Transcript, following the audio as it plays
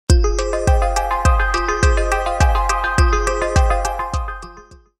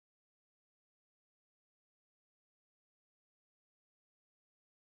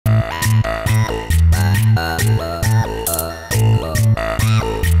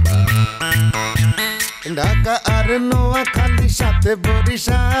ঢাকা আর নোয়াখালী সাথে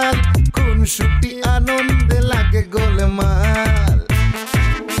বরিশাল কোন ছুটি আনন্দে লাগে গোলমাল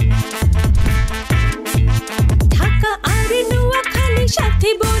ঢাকা আর নোয়াখালী সাথে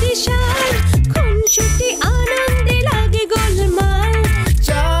বরিশাল কোন ছুটি আনন্দে লাগে গোলমাল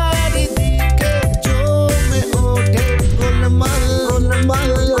চারিদিকে জমে ওঠে গোলমাল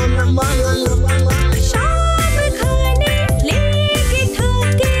গোলমাল গোলমাল সবখানে লেগে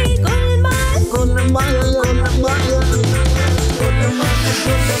থাকে গোলমাল গোলমাল গোলমাল গোলমাল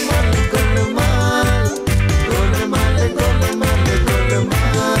গোলমাল গোলমাল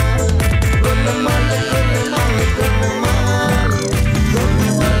গোলমাল গোলমাল গোলমাল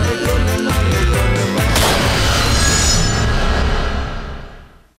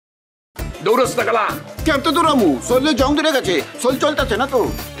দৌড়স না কালা কেমন তো দৌড়ামু শরীরে জং ধরে গেছে শরীর চলতেছে না তো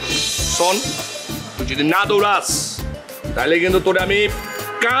শোন তুই যদি না দৌড়াস তাহলে কিন্তু তোরে আমি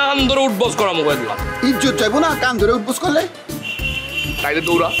কান ধরে উঠবস করা মোবাইল দিলাম ইজ্জত চাইবো না কান ধরে উঠবস করলে তাইলে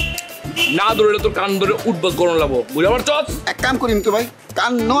দৌড়া না দৌড়লে তোর কান ধরে উঠবস করানো লাগবো বুঝতে পারছস এক কাম করি তো ভাই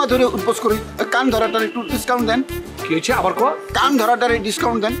কান নোয়া ধরে উঠবস করি কান ধরাটার একটু ডিসকাউন্ট দেন কি হয়েছে আবার কর কান ধরাটার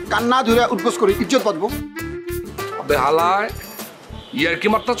ডিসকাউন্ট দেন কান না ধরে উঠবস করি ইজ্জত পাবো আবে হালায় ইয়ার কি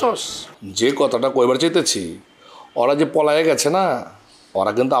মারতাছস যে কথাটা কইবার চাইতেছি ওরা যে পলায়ে গেছে না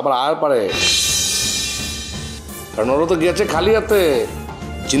ওরা কিন্তু আবার আর পারে কারণ ওরা তো গেছে খালি হাতে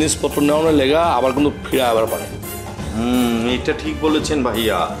জিনিসপত্র নেওয়ানোর লেগা আবার কিন্তু ফিরে আবার পারে এটা ঠিক বলেছেন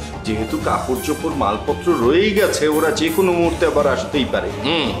ভাইয়া যেহেতু কাপড় চোপড় মালপত্র রয়েই গেছে ওরা যে কোনো মুহূর্তে আবার আসতেই পারে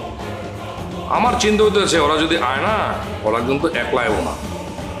আমার চিন্তা হইতেছে ওরা যদি আয় না ওরা কিন্তু একলা আইব না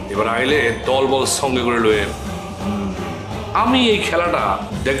এবার আইলে দল বল সঙ্গে করে লয়ে আমি এই খেলাটা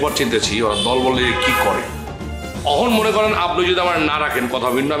দেখবার চিন্তেছি ওরা দল বলে কি করে অহন মনে করেন আপনি যদি আমার না রাখেন কথা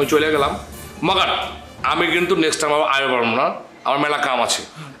ভিন্ন আমি চলে গেলাম মাগার আমি কিন্তু নেক্সট টাইম আবার আইব পারবো না আমার মেলা কাম আছে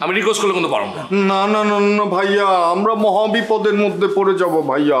আমি রিকোয়েস্ট করলে কিন্তু পারবো না না না না না ভাইয়া আমরা মহাবিপদের মধ্যে পড়ে যাব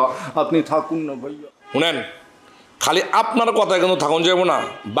ভাইয়া আপনি থাকুন না ভাইয়া শুনেন খালি আপনার কথায় কিন্তু থাকুন যাবো না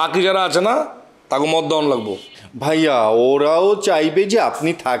বাকি যারা আছে না তাকে মত দেওয়ান লাগবো ভাইয়া ওরাও চাইবে যে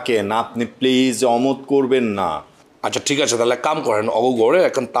আপনি থাকেন আপনি প্লিজ অমত করবেন না আচ্ছা ঠিক আছে তাহলে কাম করেন অগো গড়ে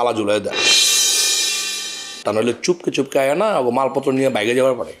এখন তালা ঝুলাই দেয় তা নাহলে চুপকে চুপকে আয় না অগো মালপত্র নিয়ে বাইরে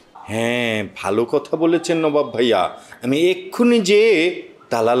যাওয়ার পরে হ্যাঁ ভালো কথা বলেছেন নবাব ভাইয়া আমি এক্ষুনি যে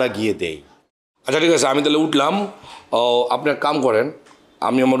তালা লাগিয়ে দেই আচ্ছা ঠিক আছে আমি তাহলে উঠলাম আপনি এক কাম করেন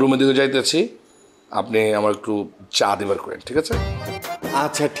আমি আমার রুমের দিকে যাইতেছি আপনি আমার একটু চা দেবার করেন ঠিক আছে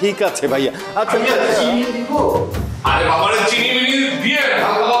আচ্ছা ঠিক আছে ভাইয়া আচ্ছা আরে বাবারে চিনি মিনি দিয়ে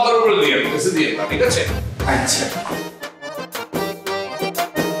হালকা মাথার উপরে দিয়ে দিয়ে ঠিক আছে আচ্ছা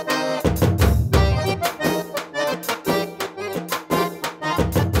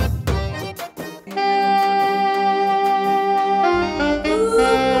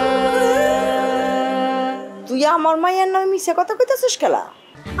তুই আমার মায়ের নামে মিশা কথা কইতাছিস খেলা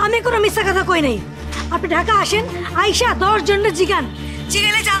আমি কোনো মিথ্যা কথা কই নাই আপনি ঢাকা আসেন আইসা 10 জনের জিগান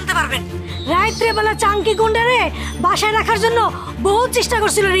জিগেলে জানতে পারবেন রাত্রে বেলা চাঙ্কি গুন্ডারে বাসায় রাখার জন্য বহুত চেষ্টা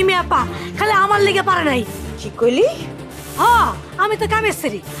করছিল রিমি আপা খালি আমার লেগে পারে নাই কি কইলি হ্যাঁ আমি তো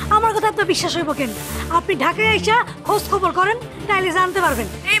কামেশ্বরী আমার কথা তো বিশ্বাস হইব কেন আপনি ঢাকায় আইসা খোঁজ খবর করেন তাইলে জানতে পারবেন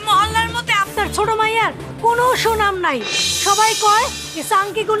এই মহল্লার মধ্যে আপনার ছোট মাইয়ার কোনো সুনাম নাই সবাই কয় এই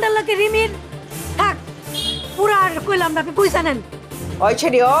চাঙ্কি গুন্ডার লোকে রিমির থাক পুরা আর কইলাম না আপনি বুঝা নেন ওই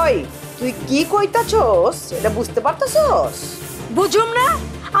ছেড়ি ওই তুই কি কইতাছস এটা বুঝতে পারতাছস বুঝুম না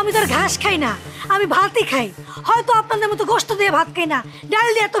আমি তোর ঘাস খাই না আমি ভাতই খাই হয়তো আপনাদের মতো গোশত দিয়ে ভাত খাই না ডাল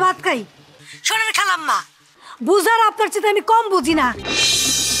দিয়ে তো ভাত খাই শোনেন খালাম্মা বুঝার আপনার চেয়ে আমি কম বুঝি না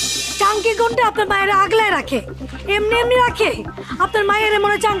চাঙ্কি গুন্ডা আপনার মায়ের আগলায় রাখে এমনি এমনি রাখে আপনার মায়ের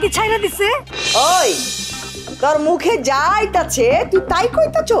মনে চাঙ্কি ছাইরা দিছে ওই তোর মুখে যা আইতাছে তুই তাই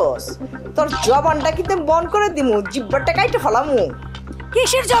কইতাছস তোর জবানটা কিন্তু বন্ধ করে দিমু জিহ্বাটা কাইটে ফলামু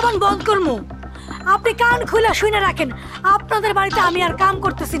কিসের জবান বন্ধ করমু আপনি কান খুলে শুনে রাখেন আপনাদের বাড়িতে আমি আর কাম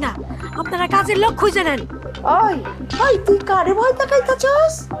করতেছি না আপনারা কাজের লোক খুঁজে নেন ওই ওই তুই কারে ভয়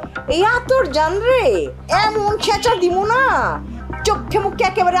দেখাইতাছস এই আতর জান রে এমন ছেঁচা দিমু না চোখে মুখে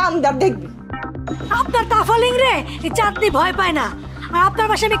একেবারে আন্দার দেখবি আপনার তাফালিং রে এই চাঁদনি ভয় পায় না আর আপনার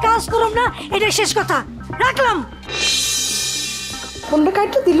বাসায় আমি কাজ করুম না এটাই শেষ কথা রাখলাম ফোনটা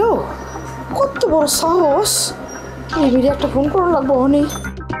কাইটে দিল কত বড় সাহস এই মিরে একটা ফোন করা লাগবো অনেক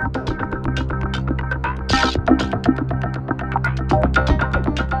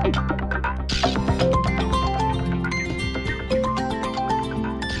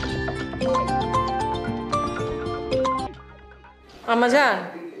আমাজান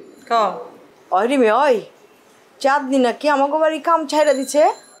ক ওই রিমি ওই চাঁদনি নাকি আমাকে বাড়ি কাম ছাইরা দিছে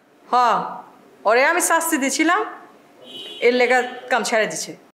হ ওরে আমি শাস্তি দিছিলাম এর লেগা কাম ছেড়ে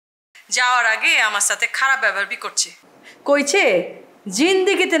দিছে যাওয়ার আগে আমার সাথে খারাপ ব্যবহার বি করছে, কইছে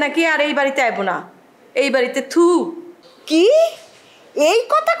জিন্দিগিতে নাকি আর এই বাড়িতে আইব না, এই বাড়িতে থু। কি এই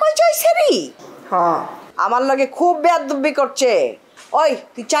কথা কইছে ওই সেরি? হ্যাঁ, আমার লগে খুব বেয়াদবি করছে। ওই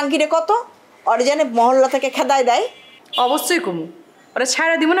তুই চাঙ্কিরে কত ওরে জানে মহল্লা থেকে খেদায় দেয়। অবশ্যই কমু, ওরা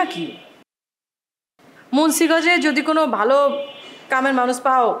ছাড়া দিব নাকি? মুন্সিগঞ্জে যদি কোনো ভালো কামের মানুষ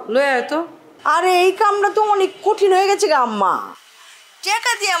পাও লয়ে আয় তো। আরে এই কামটা তো অনেক কঠিন হয়ে গেছে গা আম্মা।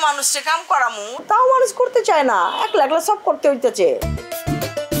 টাকা দিয়ে মানুষকে কাম করামু, তাও মানুষ করতে চায় না, একলা একলা সব করতে হইতেছে।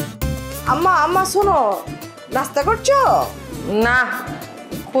 আম্মা আম্মা শোনো, নাস্তা করছো? না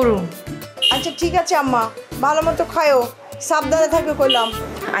করুন। আচ্ছা ঠিক আছে আম্মা, ভালো মতো খায়ো, সাবধানে থাকবে কইলাম।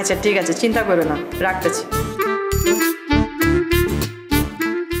 আচ্ছা ঠিক আছে, চিন্তা করবে না, রাখতেছি।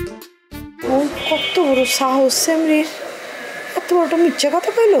 ও কত বড় সাহস সেমরির, এত বড়টা মিথ্যা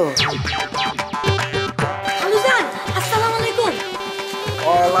কথা কইলো। খালুজান আসসালামু আলাইকুম।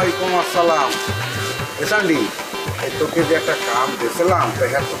 ওয়ালাইকুম আসসালাম। এসান্ডি, তোকে যে একটা কাম দিয়েছিলাম তো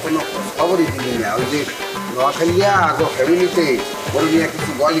হ্যাঁ তো কোনো খবরই দিলি না। ওই যে নোয়াখালিয়া আগো ফ্যামিলিতে বলে নিয়ে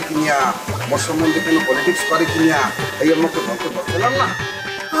কিছু বলি কিনিয়া, মোর সম্বন্ধে কোনো পলিটিক্স করে কিনিয়া, এই আমাকে বলতে বলছিলাম না।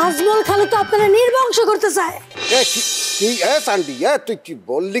 আজমল খালু তো আপনারা নির্বংশ করতে চায়। কি সান্ডি, তুই কি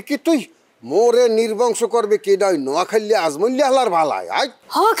বললি? কি তুই মোরে নির্বংশ করবে কে? নয় নোয়াখালিয়া আজমল্লি হালার ভালাই।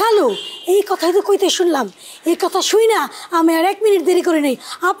 হ খালু, এই কথাই তো কইতে শুনলাম। এই কথা শুই না আমি আর 1 মিনিট দেরি করে নেই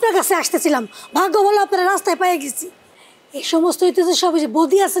আপনার কাছে আসতেছিলাম। ভাগ্য ভালো আপনারা রাস্তায় পেয়ে গেছি। এই সমস্ত হইতেছে সব যে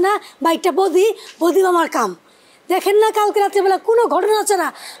বদি আছে না, বাইকটা বদি আমার কাম। দেখেন না কালকে রাত্রেবেলা কোনো ঘটনা ছাড়া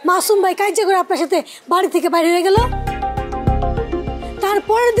মাসুম ভাই কাজে করে আপনার সাথে বাড়ি থেকে বাইরে হয়ে গেল।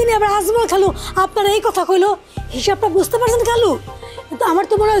 তারপরের দিনে আবার আজমল খালু আপনারা এই কথা কইলো, হিসাবটা বুঝতে পারছেন খালু? কিন্তু আমার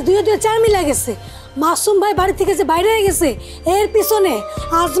তো মনে হয় 2 2 4 মিলে গেছে। মাসুম ভাই বাড়ি থেকে যে বাইরে হয়ে গেছে এর পিছনে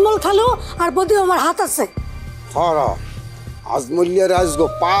আজমল খালু আর বদি আমার হাত আছে। আজমল্লিয়ার আজগো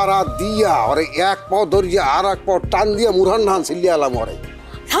পাড়া দিয়া ওরে এক পাও ধরিয়া আর এক পাও টান দিয়া মুরহান ধান ছিলিয়া এলাম ওরে।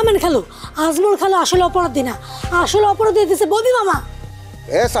 থামেন খালু, আজমল খালু আসলে অপরাধী না, আসলে অপরাধী হইতেছে বদি মামা।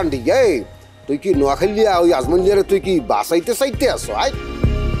 সান্ডি, তুই কি নোয়াখালিয়া ওই আজমল্লিয়ারে তুই কি বাঁচাইতে চাইতে আসো?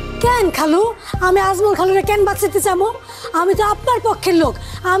 কেন খালু, আমি আজমল খালুরে কেন বাঁচাইতে চাবো? আমি তো আপনার পক্ষের লোক,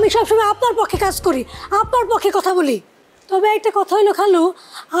 আমি সবসময় আপনার পক্ষে কাজ করি, আপনার পক্ষে কথা বলি। তবে একটা কথা হইলো খালু,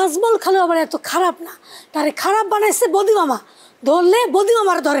 আজমল খালু আবার এত খারাপ না, তারে খারাপ বানাইছে বদি মামা। ধরলে বদি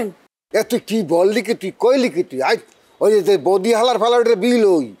মামার ধরেন। তুই কি বললি কি, তুই কইলি কি? তুই ওই যে বদি হালার ফালারে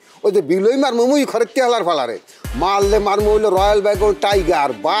বিলই, ওই যে বিলই মারমু মুই খরেকটি হালার ফালারে মারলে মারমু হইলো রয়্যাল বেঙ্গল টাইগার,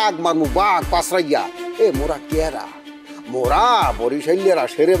 বাঘ মারমু বাঘ পাঁচরাইয়া। মোরা কেরা, মোরা বরিশালিয়ারা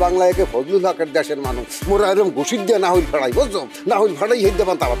শেরে বাংলা একে ফজলুল হকের দেশের মানুষ। মোরা এরকম ঘুষির দিয়ে না হইল ফেড়াই, বুঝছো? না হইল ফেড়াই হেদ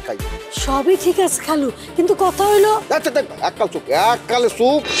দেবান তাবাদ খাই। সবই ঠিক আছে খালু, কিন্তু কথা হইলো এককাল চুপ, এককালে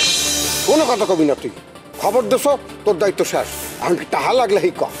চুপ, কোনো কথা কবি না। তুই খবর দেছ, তোর দায়িত্ব শেষ। এখন কি টাহা লাগলে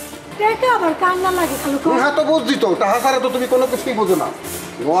এই কম আবার কান্না লাগে খালু। হ্যাঁ তো বুঝছি তো, টাহা ছাড়া তো তুমি কোনো কিছুই বোঝো না।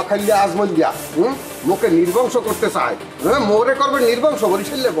 নোয়াখালিয়া আজমলিয়া মোকে নির্বংশ করতে চায়, মোরে করবে নির্বংশ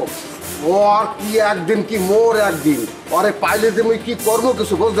বরিশালিয়া বউ। ওর কি একদিন কি মোর একদিন, ওরে পাইলে যে মুই কি কর্ম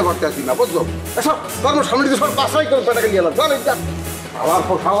কিছু বুঝতে পারতেছি না, বুঝছো? এসব কর্ম সামনে দিয়ে সব বাসাই করে পেটাকে নিয়ে এলাম। চল আবার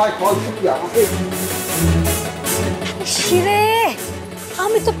শালায় কল কি আমাকে। শিরে,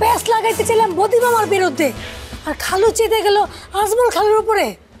 আমি তো প্যাস লাগাইতেছিলাম বদি মামার বিরুদ্ধে, আর খালু চেতে গেল আজমল খালুর উপরে।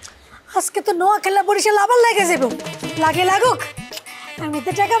 আজকে তো নোয়াখালী বরিশাল আবার লাগে যাব। লাগে লাগুক, আমি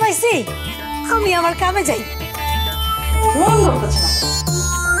তো টাকা পাইছি, আমি আমার কামে যাই। ফোন ধরতেছে না,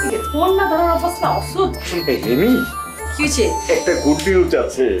 ফোন না ধরার অবস্থা অসুধ। হিমি, কি হয়েছে? একটা গুড নিউজ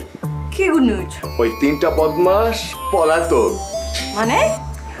আছে। কি গুড নিউজ? ওই 3টা বদমাস পলাতক।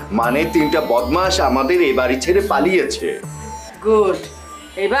 মানে 3টা বদমাস আমাদের এই বাড়ি ছেড়ে পালিয়েছে। গুড,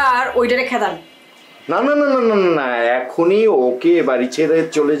 এবার ওইটারে খেদান। না না না না না না, এখনই ওকে বাড়ি ছেড়ে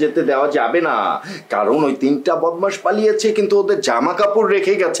চলে যেতে দেওয়া যাবে না, কারণ ওই 3টা বদমাস পালিয়েছে, কিন্তু ওদের জামা কাপড়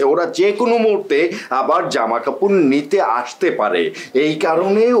রেখে গেছে। ওরা যে কোনো মুহূর্তে আবার জামা কাপড় নিতে আসতে পারে, এই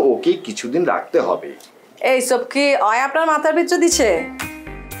কারণে ওকে কিছুদিন রাখতে হবে। এইসব কি অয় আপনার মাথার ভিতর দিচ্ছে?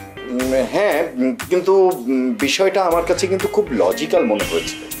 হ্যাঁ, কিন্তু বিষয়টা আমার কাছে কিন্তু খুব লজিক্যাল মনে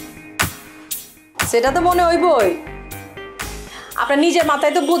হয়েছে। সেটা তো মনে হইবই, আপনার নিজের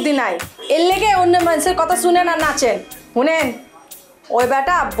মাথায় তো বুদ্ধি নাই, এর লেগে অন্য মানুষের কথা শুনেন আর নাচেন। শুনেন, ওই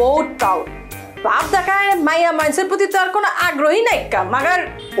বেটা বহুত তাও বাপ দেখায়, মাইয়া মানুষের প্রতি তো আর কোনো আগ্রহী নাই কা মাগার।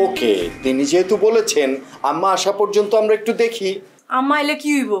 ওকে, তিনি যেহেতু বলেছেন, আম্মা আসা পর্যন্ত আমরা একটু দেখি। আম্মা এলে কি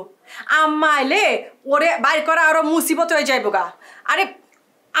হইব? আম্মা এলে ওরে বাইর করা আরো মুসিবত হয়ে যাইব গা। আরে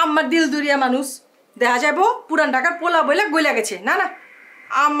আম্মার দিল দুরিয়া মানুষ, দেখা যাইব পুরান ঢাকার পোলা বইলা গইলা গেছে। না না,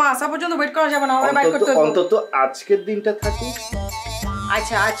 আম্মা আসা পর্যন্ত ওয়েট করা যাবে না, ওরে বাইর করতে হবে। অন্তত আজকের দিনটা থাকি।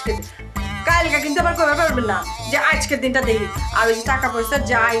 আচ্ছা, আজকে কালকে কিন্তু আবার কবে পারবেন না যে আজকের দিনটা দেই আর ওই যে টাকা পয়সা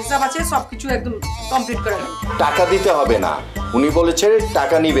যা হিসাব আছে সবকিছু একদম কমপ্লিট করে দেন। টাকা দিতে হবে না, উনি বলেছে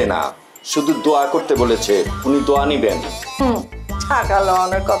টাকা নিবে না, শুধু দোয়া করতে বলেছে, উনি দোয়া নিবেন। টাকা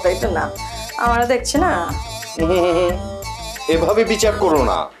লওয়ানোর কথাই তো না, আমরা দেখছি না। এভাবে বিচার করো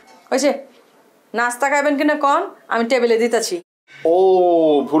না। হয়েছে, নাস্তা খাইবেন কিনা কন, আমি টেবিলে দিতেছি। ও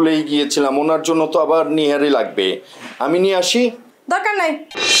ভুলেই গিয়েছিলাম, ওনার জন্য তো আবার নিহারি লাগবে, আমি নিয়ে আসি। দরকার নাই,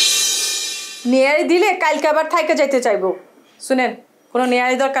 নিহারি দিলে কালকে আবার থাইকে যাইতে চাইবো। শুনেন, কোনো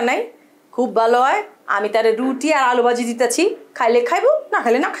নিহারি দরকার নাই, খুব ভালো হয় আমি তার রুটি আর আলু ভাজি দিতেছি, খাইলে খাইবো না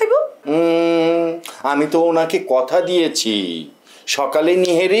খাইলে না খাইবো। আমি তো ওনাকে কথা দিয়েছি, সকালে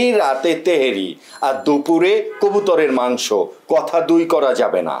নিহেরি, রাতে তেহেরি, আর দুপুরে কবুতরের মাংস, কথা দুই করা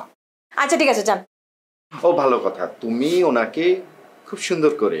যাবে না। আচ্ছা ঠিক আছে, যান। ও ভালো কথা, তুমি ওনাকে খুব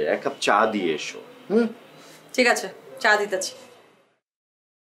সুন্দর করে এক কাপ চা দিয়ে এসো। ঠিক আছে, চা দিতেছি।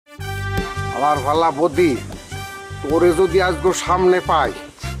 আলার ভাল্লা বদি, তোরে যদি আজকে সামনে পাই,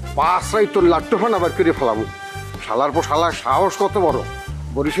 পাঁচরাই তোর লাট্টু ফান আবার করে ফেলাম। শালার পর শালার সাহস কত বড়,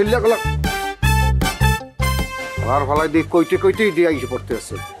 বরিশালিয়া গেল আলার ভালাই দিয়ে কইতে কইতেই দিয়ে এসে পড়তে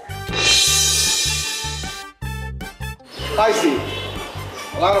আছে। পাইছি,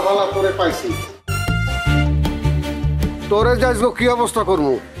 আলার ভালা তোরে পাইছি। তোরে যাইস কি অবস্থা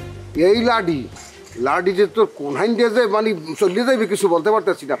করবো, এই লাডি যে তোর কোনহাইন দিয়ে যে মানে চলিয়ে যাইবি কিছু বলতে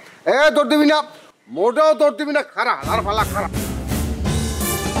পারতেছি না। তোর দিবি না, মোটাও তোর দিবি না, খারাপ আর ভালা খারাপ।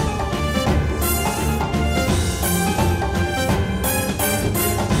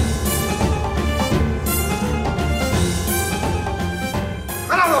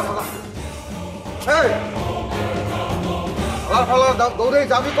 দৌড়ে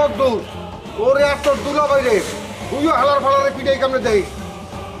যাবি কত দূর, তোরে আর তোর দুলা বাইরে তুইও হালার ফালারে পিটাই কেমনে দেয়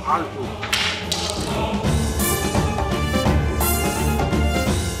ফালতু।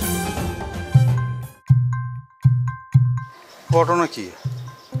 ঘটনা কি,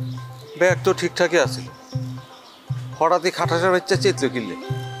 ব্যাগ তো ঠিকঠাকই আছিল, হঠাৎই খাটাসার বাচ্চা চেতলো কিনলে,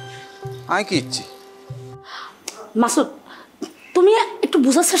 আমি কি ইচ্ছি। মাসুদ, তুমি একটু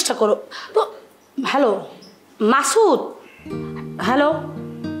বোঝার চেষ্টা করো তো। Hello Masud, hello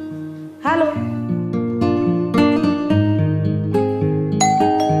hello.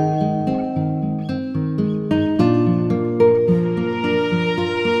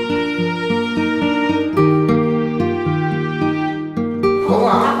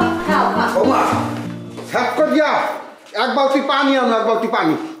 এক বালতি পানি আনো, এক বালতি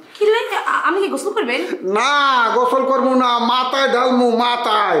পানি। আমি কি গোসল করবেন? না গোসল করবো না, মাথায় ঢালমু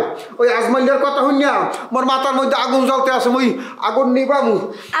মাথায়। ওই আজমাইলের কথা শুনিয়া মোর মাথার মধ্যে আগুন জ্বলতে আছে, ওই আগুন নিবামু।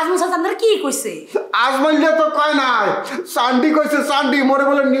 আজমল সাদার কি কইছে? আজমাইলে তো কয় নাই, সান্ডি কইছে, সান্ডি মোরে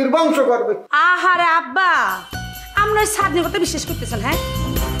বলে নির্বংশ করবে। আহারে আব্বা, আমরা সাদনের কথা বিশ্বাস করতেছেন? হ্যাঁ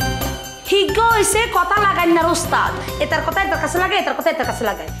হিজ্ঞ হইছে কথা লাগাই না ওস্তাদ, এটার কথা এটার কাছে লাগায়, এটার কথা এটার কাছে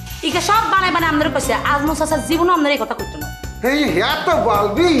লাগায়, ইকে সব বানায় বানায় আপনার কইছে। আজমল সাসার জীবনও আপনার এই কথা করতো না। হ্যাঁ তো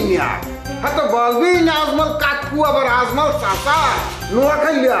বলবি না, হ্যাঁ তো বলবি না। আজমল কাকু আবার আজমল চাচা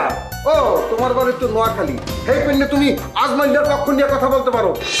নোয়াখালিয়া। ও তোমার বাড়ি তো নোয়াখালী, সেই পেলে তুমি আজমলের পক্ষ নিয়ে কথা বলতে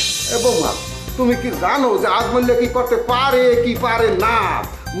পারো। এ বৌমা, তুমি কি জানো যে আজমলে কি করতে পারে কি পারে না?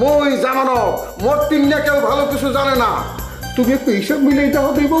 মই জানো, মোর তিনটা কেউ ভালো কিছু জানে না। তুমি একটু হিসাব মিলেই দাও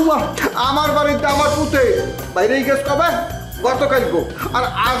দিই বৌমা। আমার বাড়িতে আমার পুতে বাইরেই গেছ কবে? গতকাল গো। আর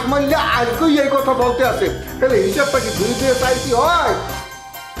আজমাইলে আজকেই এই কথা বলতে আছে, তাহলে হিসাবটা কি দুই দিয়ে চাই কি হয়?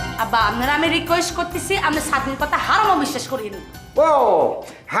 আব্বা আপনারা আমি রিকোয়েস্ট করতেছি, আপনি সাদনের কথা হারামও বিশ্বাস করিনি। ও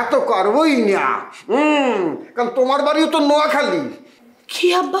হ্যাঁ তো করবোই না, কারণ তোমার বাড়িও তো নোয়াখালী। কি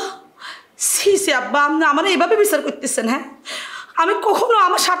আব্বা, সি সি আব্বা, আপনি আমার এইভাবে বিচার করতেছেন? হ্যাঁ আমি কখনো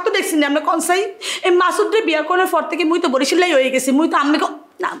আমার স্বার্থ দেখছি না। আপনার কনসাই এই মাসুদরে বিয়ে করার পর থেকে মুই তো বরিশালেই হয়ে গেছি। মুই তো আপনাকে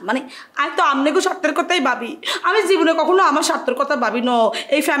না মানে আমি তো আপনাকেও স্বার্থের কথাই ভাবি। আমি জীবনে কখনো আমার স্বার্থের কথা ভাবি না।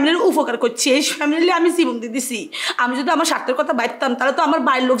 এই ফ্যামিলির উপকার করছি, এই ফ্যামিলি আমি জীবন দিয়ে দিছি। আমি যদি আমার স্বার্থের কথা ভাবতাম তাহলে তো আমার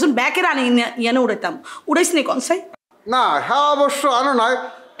বাড়ির লোকজন ব্যাকের আনি ইয়ানে উড়াইতাম। উড়াইছি নি কনসাই? না হ্যাঁ অবশ্য আনো নয়,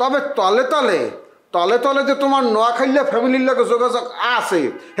 তবে তলে তলে তলে তলে যে তোমার নোয়াখালিয়া ফ্যামিলির লোক যোগাযোগ আছে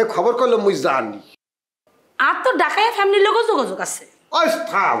হে খবর করলে মুই জানি। আর তো ঢাকায় ফ্যামিলির লোকও যোগাযোগ আছে। ওই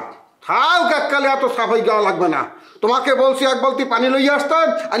থাও থাও, কাককালে এত সাফাই যাওয়া লাগবে না। তোমাকে বলছি এক বালতি পানি লইয়া আসতে,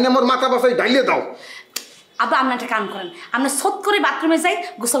 আর আমার মাথা বাসাই ঢাইলে দাও। আবার আপনার একটা কাম করেন, আপনার সত করে বাথরুমে যাই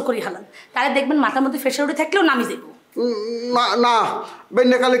গোসল করি হালান, তাহলে দেখবেন মাথার মধ্যে ফেসে উঠে থাকলেও নামি যাইব। না না,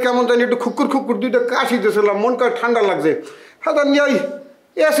 বেন্যাকালে কেমন জানি একটু খুকুর খুকুর দুইটা কাশি দিয়েছিলাম, মন কার ঠান্ডা লাগছে। হ্যাঁ নিয়ে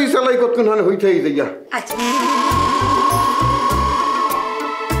এসি চালাই কতক্ষণ হলে হইতেই যাইয়া। আচ্ছা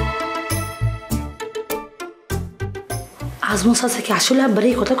আজমল চাচা কি আসলে আব্বার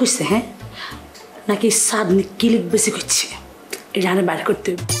এই কথা কইছে? হ্যাঁ নাকি সাদনি কিলিক বেশি করছে? এটা আনে বাইর করতে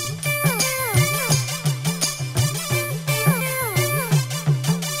হবে।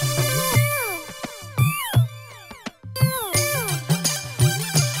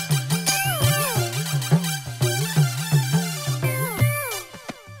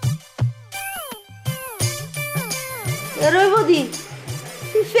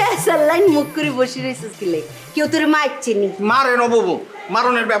 ফেসার লাইন মুখ করে বসে রয়েছিস কিলে কেউ তোরে মারছে নি মারে ন বাবু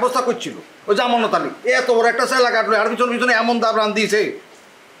মারণের ব্যবস্থা করছিল ওই জামানত আলী এত বড় একটা সেলা কাটলো আর পিছনে পিছনে এমন দাবরান দিয়েছে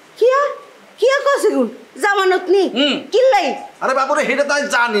কিয়া কিয়া কসে গুণ জামানত নি কিল্লাই আরে বাবুরে হেঁটে তো আমি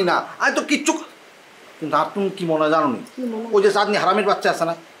জানি না আমি তো কিচ্ছু কিন্তু আর তুমি কি মনে হয় জানো নি ওই যে চাঁদনি হারামির বাচ্চা আছে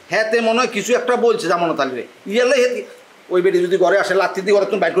না হ্যাঁতে মনে হয় কিছু একটা বলছে জামানত আলী রে ইয়েলে হেঁতে ওই বেটি যদি ঘরে আসে লাত্তি দিয়ে ঘরে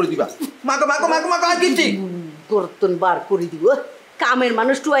তুমি বাইর করে দিবা মাকে মাকে মাকে মাকে আর কিচ্ছি গর্তন বার করে দিব কামের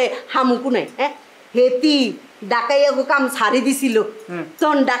মানুষ টুয়ে হামুকু নাই হ্যাঁ হেতি ডাকাইয়া কাম ছাড়ি দিছিল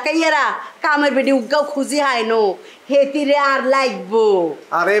তখন ডাকাইয়ারা কামের বেটি উগাও খুঁজি হায় নো হেতিরে আর লাগবো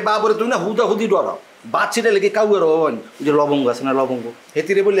আরে বাবুরে তুমি না হুদা হুদি ডরাও বাচ্চিটা লেগে কাউয়ের ওই যে লবঙ্গ আছে না লবঙ্গ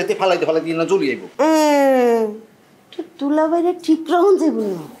হেতিরে বললে হেতে ফালাই দিয়ে না জ্বলি আইব দুলাভাইরে ঠিক রকম যাইব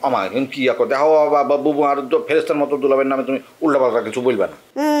না আমার এখন কি আকো দেখো বাবু আর তো ফেরেস্তার মতো দুলাভাইয়ের নামে তুমি উল্টাপাল্টা কিছু বলবে না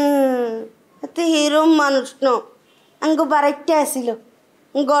এতে এরম মানুষ ন আঙ্গ বারাইটা আসিল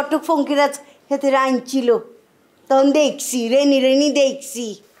গটক ফঙ্কিরাজ হেতে আনছিল তখন দেখছি রেনি রেনি দেখছি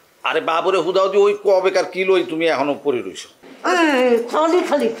আরে বাবুরে হুদা হুদি ওই কবেকার কি লই তুমি এখনো পড়ে রইছো খালি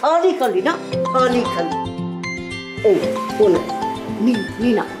খালি খালি খালি না খালি খালি এই বল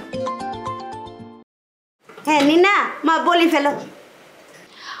নিনা হ্যাঁ নিনা মা বলি ফেলো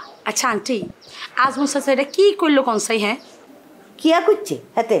আচ্ছা আন্টি আজ মুসা এটা কি করলো কনসাই হ্যাঁ কিয়া করছে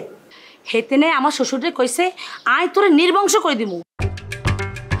হাতে হেতে নেই আমার শ্বশুরে কইছে আয় তোরে নির্বংশ করে দিমু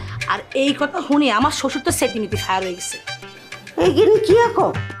আর এই কথা শুনি আমার শ্বশুর তো সেটিমিটি ফায়ার হয়ে গেছে এইখানে কিয়া কো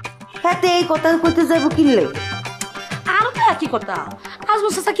হাতে এই কথা কইতে যাবো কিনলে আর তো একই কথা আজ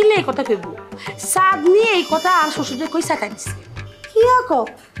মুসা কিনলে এই কথা কইব সাদ নিয়ে এই কথা আর শ্বশুরে কইসা কাটছে কিয়া কো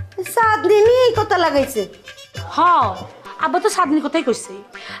সাদনি নিয়ে এই কথা লাগাইছে হ্যাঁ আব্বা তো সাদনির কথাই কইছে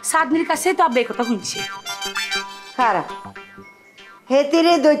সাদনির কাছে তো আব্বা এই কথা শুনছে খারাপ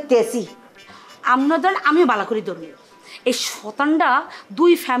হেতিরে দৈত্যেছি আমরা ধরেন আমিও বালা করি ধরবো এই শতানটা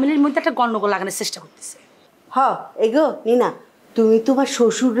দুই ফ্যামিলির মধ্যে একটা গন্ডগোল লাগানোর চেষ্টা করতেছে হ এগো নিনা তুমি তোমার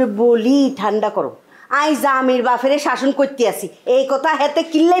শ্বশুরে বলি ঠান্ডা করো আই জামির বাফেরে শাসন করতে আসি এই কথা হেতে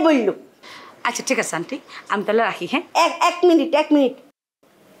কিল্লাই বলল আচ্ছা ঠিক আছে আন্টি আমি তাহলে রাখি হ্যাঁ এক মিনিট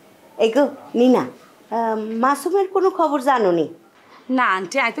এগো নিনা মাসুমের কোনো খবর জানো নি না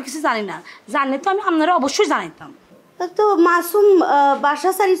আন্টি আমি তো কিছু জানি না জানলে তো আমি আপনারা অবশ্যই জানাইতাম তো মাসুম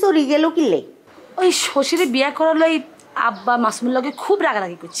বাসা সারি চলে গেল কিল্লে ওই শ্বশুরে বিয়া করালো এই আব্বা মাসুমের লগে খুব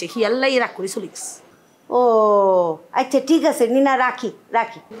রাগারাগি করছে হিয়াল্লাই রাগ করে চলে গেছে ও আচ্ছা ঠিক আছে নিনা রাখি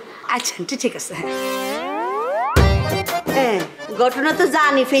আচ্ছা আন্টি ঠিক আছে হ্যাঁ ঘটনা তো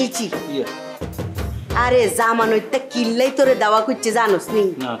জানি ফেলছি আরে জামানইটা কিল্লাই তোরে দাওয়া করছে জানোস নি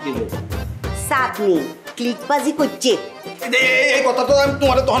না কি সাতনি ক্লিকবাজি করছে এই কথা তো আমি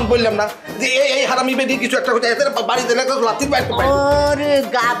তোমারে তখন বললাম না যে এই হারামি বেদি কিছু একটা হচ্ছে এদের বাড়িতে একটা লাত্তি বাইর করে ওরে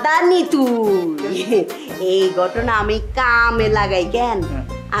গাদানি তুই এই ঘটনা আমি কামে লাগাই কেন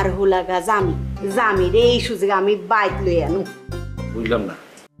আর হুলাগা জামি রে এই সুযোগে আমি বাইক লই আনু বুঝলাম না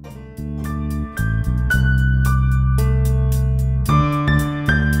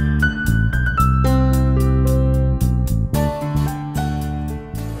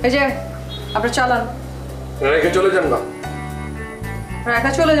এই যে আপনার চালান রেখে চলে যান না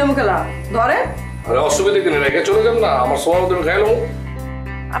রেখা চলে যাবো খেলা ধরে আরে অসুবিধা কিনে রেখে চলে যান না আমার সময় মতো খাইলো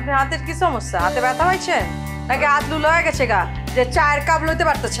আপনার হাতের কি সমস্যা হাতে ব্যথা হয়েছে নাকি হাত লুলো হয়ে গেছে গা যে চায়ের কাপ লইতে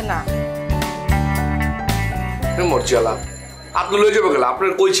পারতেছেন না মরচিয়ালা আপনি লয়ে যাবো গেল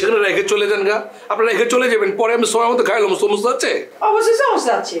আপনার কই সেখানে রেখে চলে যান গা আপনার রেখে চলে যাবেন পরে আমি সময় মতো খাইলাম সমস্যা আছে অবশ্যই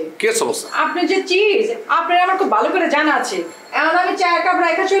সমস্যা আছে কে সমস্যা আপনি যে চিজ আপনার আমার খুব ভালো করে জানা আছে এখন আমি চায়ের কাপ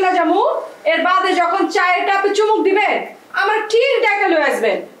রেখে চলে যাবো এর বাদে যখন চায়ের কাপে চুমুক দিবেন আমার ঠিক ডেকে লয়ে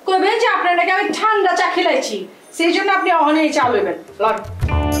আসবেন কইবেন যে আপনার নাকি আমি ঠান্ডা চা খেলাইছি সেই জন্য আপনি অনেক চা লইবেন লট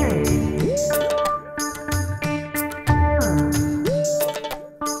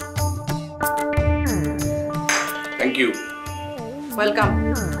থ্যাংক ইউ ওয়েলকাম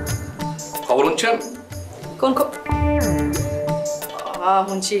খবর শুনছেন কোন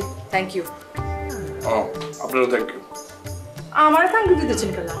শুনছি থ্যাংক ইউ আপনারও থ্যাংক ইউ আমার থ্যাংক ইউ দিতেছেন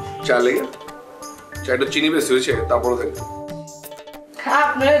কেন চা লেগে চাটা চিনি বেশি হয়েছে তারপরে থ্যাংক ইউ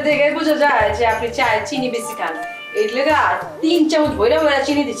আপনার দেখে বোঝা যায় যে আপনি চায়ে চিনি বেশি খান এর লেগে 3 চামচ বইরা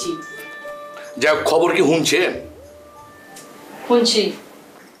চিনি দিচ্ছি যা খবর কি শুনছেন শুনছি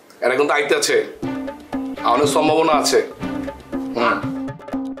এরা কিন্তু আইতে আছে অনেক সম্ভাবনা আছে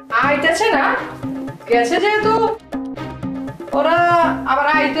আইতেছে না গেছে যেহেতু ওরা আবার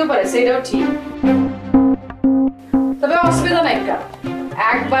আইতেও পারে সেটাও ঠিক তবে অসুবিধা নাই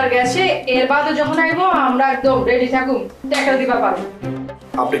একবার গেছে এর বাদে যখন আইবো আমরা একদম রেডি থাকুম টাকা দিবা পারবো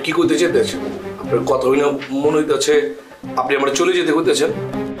আপনি কি করতে চেয়েছেন আপনার কথা হইনা মনে হইতেছে আপনি আমরা চলে যেতে করতেছেন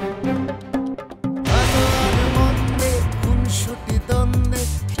মধ্যে খুনসুটি দ্বন্দ্বে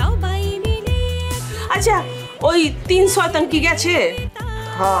আচ্ছা ওই 3 শয়তান কি গেছে?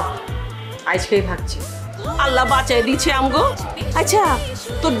 হ্যাঁ আজকেই ভাগছি। আল্লাহ বাঁচাই দিচ্ছে আমগো। আচ্ছা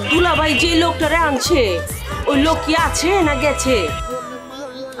তোর দুলাভাই যে লোকটারে আনছে ওই লোক কি আছে না গেছে?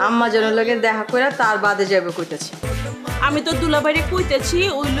 আম্মা যেন লোকের দেখা করে তার বাদে যাবে কইতেছে। আমি তো দুলাভাইরে কইতেছি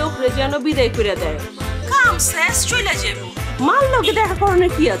ওই লোকরে যেন বিদায় করে দেয়, কাম শেষ চলে যাবে। মাল লোকে দেখা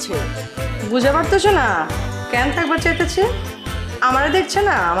করানোর কি আছে? বুঝে পারতেছো না কেন থাকবার চাইতেছে? আমারে দেখছে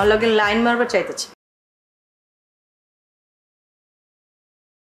না আমার লগে লাইন মারবার চাইতেছে।